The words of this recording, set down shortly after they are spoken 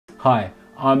Hi,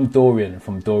 I'm Dorian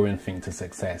from Dorian Think to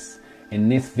Success. In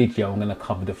this video, I'm going to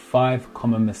cover the 5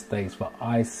 common mistakes that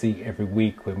I see every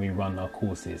week when we run our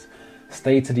courses.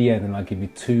 Stay to the end and I'll give you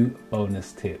 2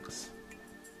 bonus tips.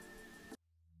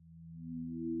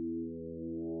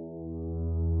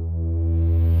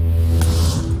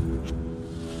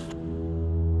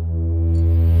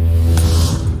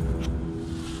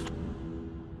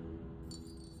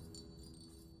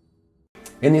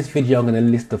 In this video, I'm going to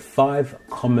list the 5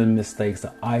 common mistakes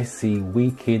that I see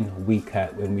week in, week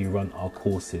out when we run our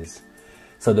courses.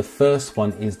 So the first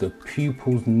one is the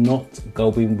pupils not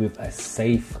going with a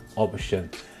safe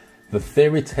option. The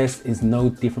theory test is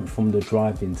no different from the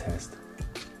driving test.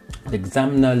 The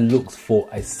examiner looks for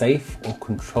a safe or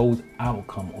controlled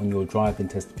outcome on your driving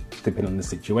test depending on the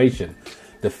situation.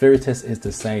 The theory test is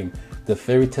the same. The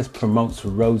theory test promotes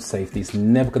road safety. It's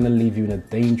never going to leave you in a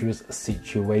dangerous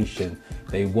situation.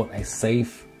 They want a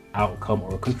safe outcome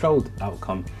or a controlled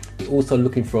outcome. You're also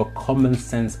looking for a common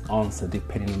sense answer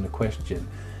depending on the question.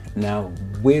 Now,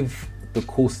 with the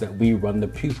course that we run, the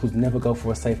pupils never go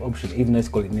for a safe option, even though it's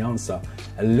got it in the answer.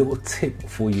 A little tip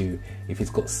for you: if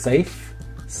it's got safe,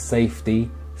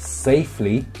 safety,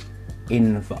 safely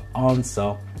in the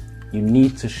answer, you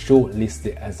need to shortlist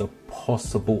it as a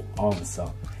possible answer.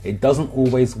 It doesn't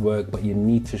always work, but you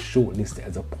need to shortlist it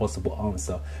as a possible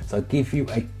answer. So I'll give you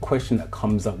a question that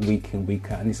comes up week in,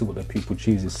 week out, and this is what the pupil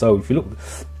chooses. So if you look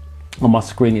on my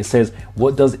screen, it says,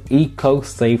 what does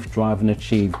eco-safe driving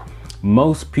achieve?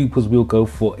 Most pupils will go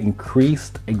for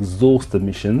increased exhaust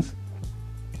emissions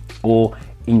or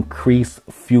increased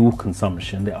fuel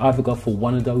consumption. They either go for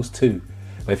one of those two.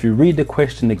 But if you read the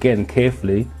question again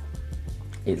carefully,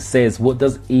 it says, what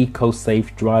does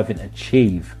eco-safe driving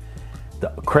achieve? The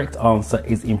correct answer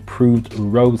is improved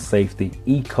road safety.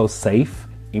 Eco-safe,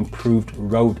 improved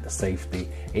road safety.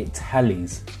 It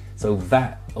tallies. So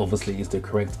that obviously is the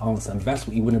correct answer, and that's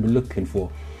what you want to be looking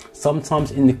for.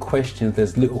 Sometimes in the questions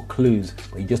there's little clues,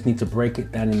 but you just need to break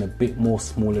it down in a bit more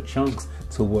smaller chunks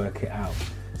to work it out.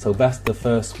 So that's the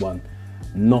first one,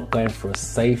 not going for a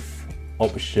safe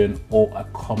option or a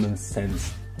common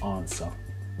sense answer.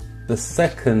 The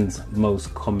second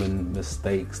most common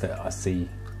mistakes that I see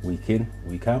week in,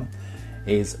 week out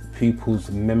is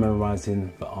pupils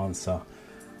memorizing the answer.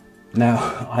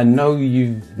 Now, I know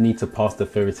you need to pass the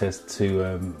theory test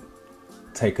to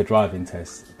take a driving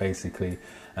test, basically,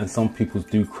 and some pupils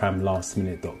do cram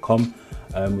lastminute.com,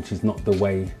 which is not the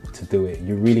way to do it.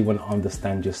 You really want to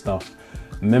understand your stuff.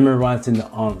 Memorizing the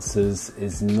answers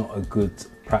is not a good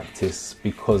practice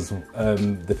because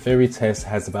the theory test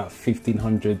has about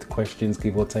 1,500 questions,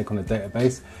 give or take, on the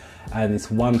database, and this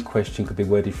one question could be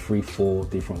worded 3-4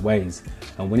 different ways,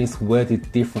 and when it's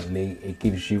worded differently it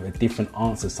gives you a different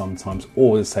answer sometimes,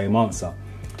 or the same answer,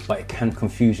 but it can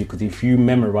confuse you because if you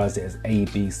memorize it as A,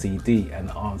 B, C, D and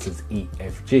the answer is E,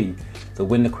 F, G, so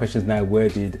when the question is now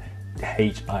worded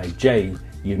H, I, J,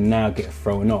 you now get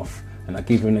thrown off. And I'll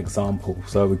give you an example.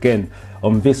 So again,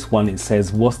 on this one it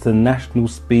says, what's the national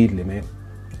speed limit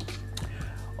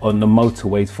on the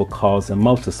motorways for cars and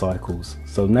motorcycles?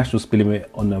 So national speed limit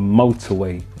on the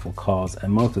motorway for cars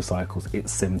and motorcycles,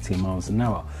 it's 70 miles an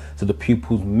hour. So the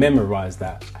pupils memorize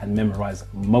that and memorize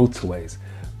motorways.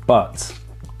 But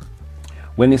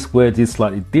when this word is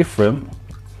slightly different,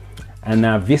 and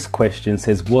now this question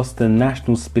says, what's the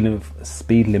national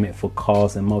speed limit for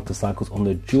cars and motorcycles on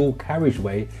the dual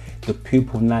carriageway? The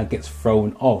pupil now gets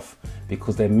thrown off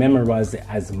because they memorize it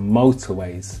as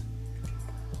motorways,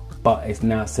 but it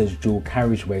now says dual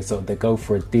carriageway, so they go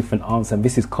for a different answer. And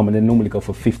this is common. They normally go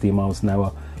for 50 miles an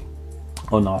hour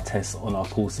on our tests, on our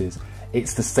courses.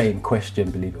 It's the same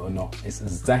question, believe it or not. It's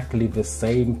exactly the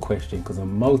same question because a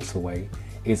motorway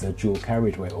is a dual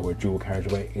carriageway, or a dual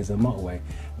carriageway is a motorway.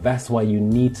 That's why you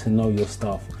need to know your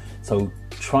stuff. So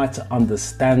try to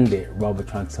understand it rather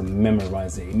than trying to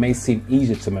memorize it. It may seem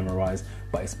easier to memorize,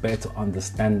 but it's better to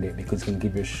understand it because it's going to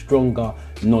give you a stronger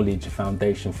knowledge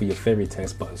foundation for your theory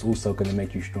test, but it's also going to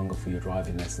make you stronger for your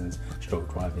driving lessons,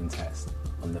 stroke driving test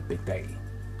on the big day.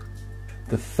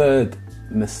 The third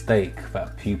mistake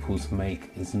that pupils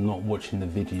make is not watching the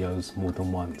videos more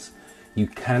than once. You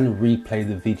can replay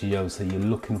the videos, so you're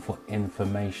looking for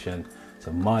information.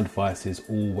 So my advice is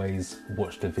always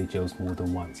watch the videos more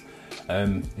than once.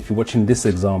 If you're watching this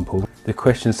example, the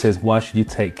question says, why should you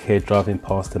take care driving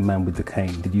past a man with the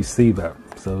cane? Did you see that?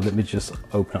 So let me just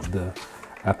open up the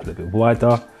app a little bit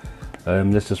wider.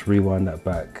 Let's just rewind that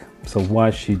back. So why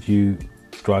should you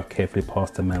drive carefully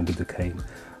past a man with the cane?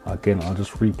 Again, I'll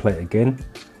just replay it again.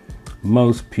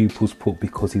 Most pupils put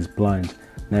because he's blind.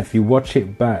 Now if you watch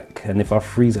it back, and if I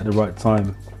freeze at the right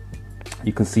time,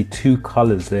 you can see 2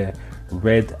 colors there,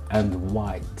 red and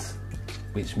white,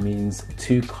 which means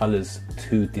 2 colors,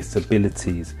 2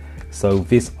 disabilities. So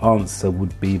this answer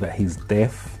would be that he's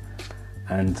deaf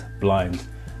and blind,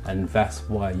 and that's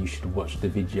why you should watch the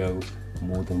video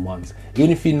more than once.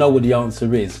 Even if you know what the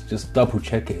answer is, just double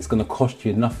check it. It's going to cost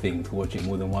you nothing to watch it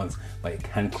more than once, but it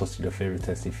can cost you the theory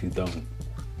test if you don't.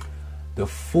 The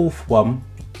 4th one,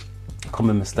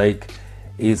 common mistake,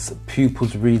 is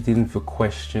pupils reading the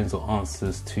questions or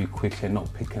answers too quickly and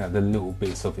not picking out the little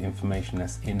bits of information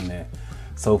that's in there.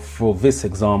 So for this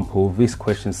example, this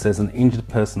question says an injured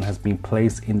person has been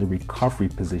placed in the recovery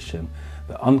position.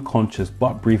 They're unconscious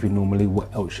but breathing normally.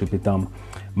 What else should be done?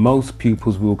 Most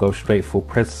pupils will go straight for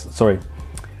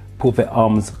put their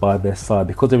arms by their side.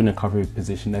 Because they're in a recovery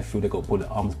position, they feel they've got to put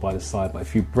their arms by the side. But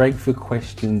if you break the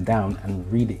question down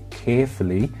and read it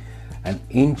carefully, an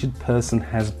injured person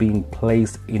has been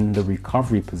placed in the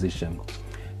recovery position.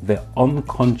 They're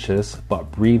unconscious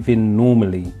but breathing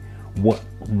normally.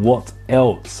 What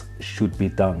else should be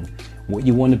done? What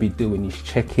you want to be doing is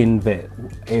checking that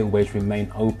airways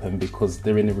remain open, because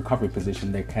they're in a recovery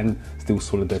position. They can still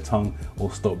swallow their tongue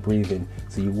or stop breathing.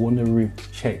 So you want to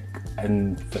check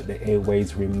and that the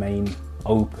airways remain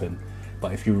open.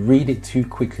 But if you read it too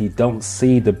quickly, don't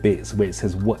see the bits where it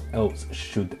says what else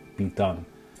should be done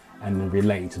and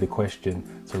relate to the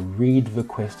question. So read the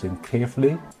question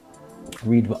carefully.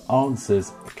 Read the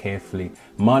answers carefully.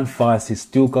 My advice is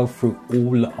still go through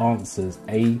all the answers,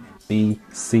 A, B,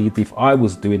 C, D. If I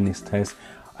was doing this test,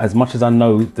 as much as I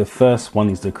know the first one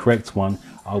is the correct one,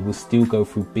 I will still go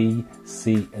through B,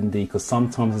 C and D, because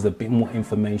sometimes there's a bit more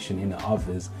information in the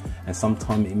others, and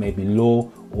sometimes it may be law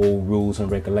or rules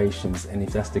and regulations, and if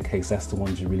that's the case, that's the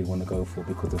ones you really want to go for,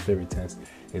 because the theory test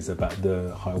is about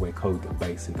the highway code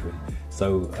basically.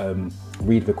 So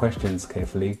read the questions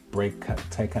carefully,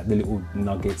 take out the little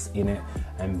nuggets in it,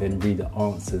 and then read the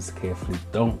answers carefully.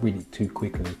 Don't read it too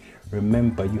quickly.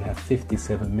 Remember, you have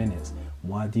 57 minutes.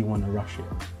 Why do you want to rush it?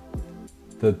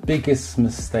 The biggest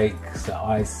mistakes that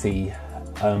I see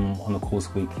on the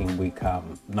course week in, week out,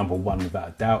 number one, without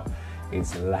a doubt,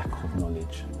 is lack of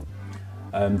knowledge.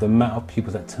 The amount of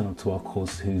people that turn up to our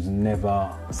course who's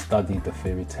never studied the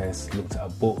theory test, looked at a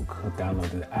book, or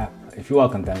downloaded the app. If you are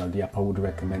going to download the app, I would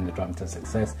recommend the Driving Test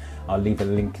Success. I'll leave a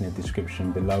link in the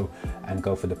description below, and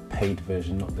go for the paid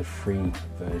version, not the free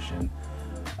version.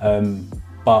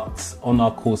 But on our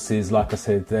courses, like I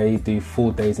said, they do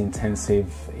 4 days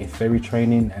intensive theory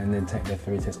training and then take their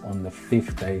theory test on the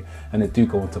 5th day, and they do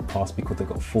go on to pass because they've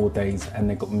got 4 days and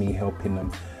they've got me helping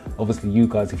them. Obviously you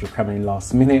guys, if you're cramming in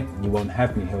last minute, you won't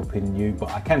have me helping you, but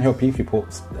I can help you if you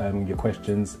put your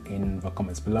questions in the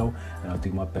comments below, and I'll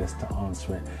do my best to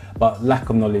answer it. But lack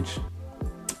of knowledge,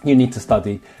 you need to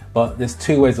study, but there's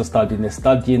 2 ways of studying. They're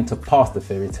studying to pass the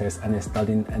theory test, and they're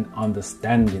studying and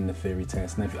understanding the theory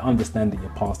test. And if you understand it, you're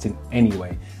passing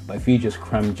anyway. But if you just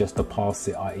cram just to pass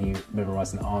it, i.e.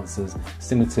 memorizing the answers,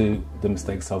 similar to the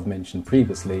mistakes I've mentioned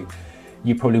previously,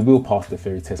 you probably will pass the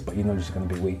theory test, but your knowledge is going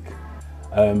to be weak.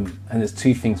 And there's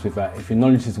 2 things with that. If your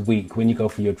knowledge is weak, when you go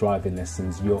for your driving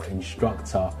lessons, your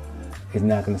instructor is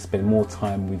now going to spend more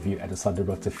time with you at the side of the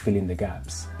road to fill in the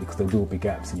gaps, because there will be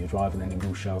gaps in your driving and it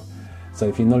will show. So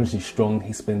if your knowledge is strong,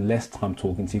 he spends less time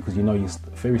talking to you because you know your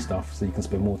theory stuff, so you can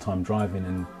spend more time driving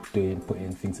and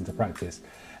putting things into practice.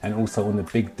 And also on the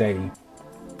big day,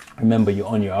 remember you're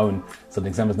on your own, so the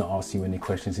examiner's not asking you any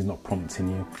questions, he's not prompting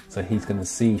you, so he's going to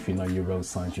see if you know your road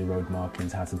signs, your road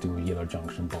markings, how to do with yellow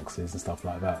junction boxes and stuff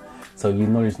like that. So your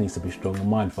knowledge needs to be strong, and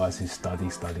my advice is study,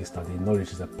 study, study.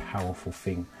 Knowledge is a powerful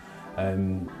thing.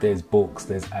 There's books,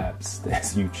 there's apps,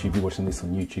 there's YouTube. You're watching this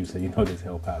on YouTube, so you know there's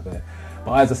help out there.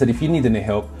 But as I said, if you need any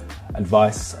help,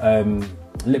 advice,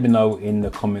 let me know in the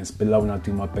comments below, and I'll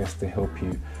do my best to help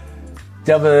you.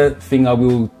 The other thing I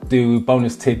will do,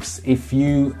 bonus tips, if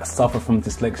you suffer from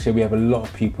dyslexia, we have a lot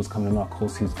of pupils coming on our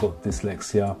course who's got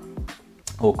dyslexia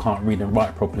or can't read and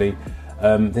write properly.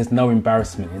 There's no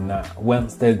embarrassment in that.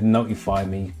 Once they notify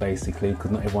me, basically, because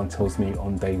not everyone tells me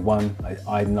on day one,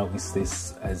 I notice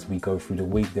this as we go through the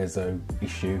week, there's an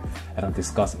issue, and I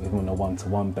discuss it with them on a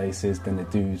one-to-one basis, then they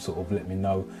do sort of let me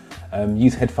know.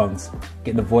 Use headphones,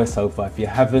 get the voiceover.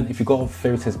 If you've got a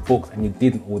theory test booked and you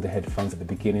didn't order headphones at the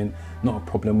beginning, not a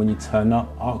problem. When you turn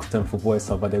up, ask them for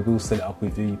voiceover, they will set it up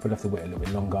with you. You probably have to wait a little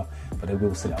bit longer, but they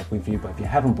will set it up with you. But if you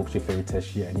haven't booked your theory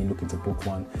test yet and you're looking to book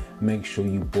one, make sure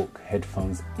you book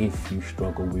headphones if you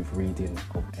struggle with reading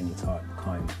of any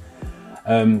kind.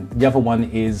 The other one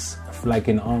is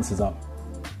flagging answers up.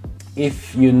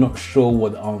 If you're not sure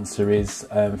what the answer is,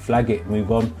 flag it,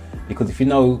 move on. Because if you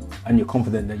know and you're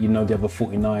confident that you know the other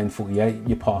 49, 48,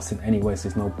 you're passing anyway, so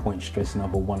there's no point stressing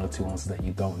over one or two answers that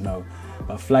you don't know.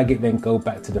 But flag it, then go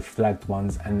back to the flagged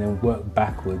ones and then work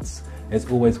backwards. There's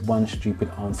always one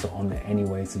stupid answer on there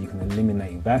anyway, so you can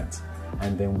eliminate that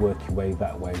and then work your way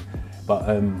that way.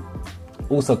 But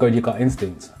also go to your gut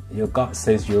instinct. Your gut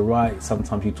says you're right.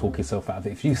 Sometimes you talk yourself out of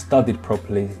it. If you studied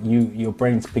properly, your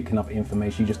brain's picking up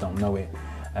information, you just don't know it.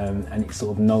 And it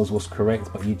sort of knows what's correct,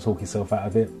 but you talk yourself out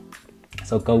of it.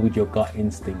 So go with your gut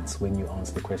instincts when you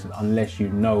answer the question, unless you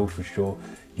know for sure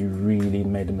you really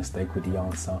made a mistake with the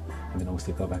answer, and then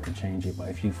obviously go back and change it. But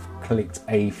if you've clicked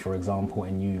A, for example,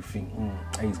 and you think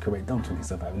A is correct, don't talk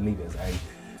yourself out of it, leave it as A,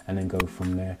 and then go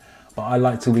from there. But I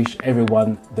like to wish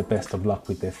everyone the best of luck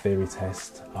with their theory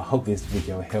test. I hope this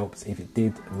video helps. If it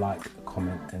did, like,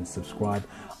 comment and subscribe.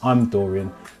 I'm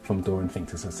Dorian from Dorian Think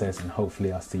to Success, and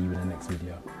hopefully I'll see you in the next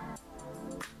video.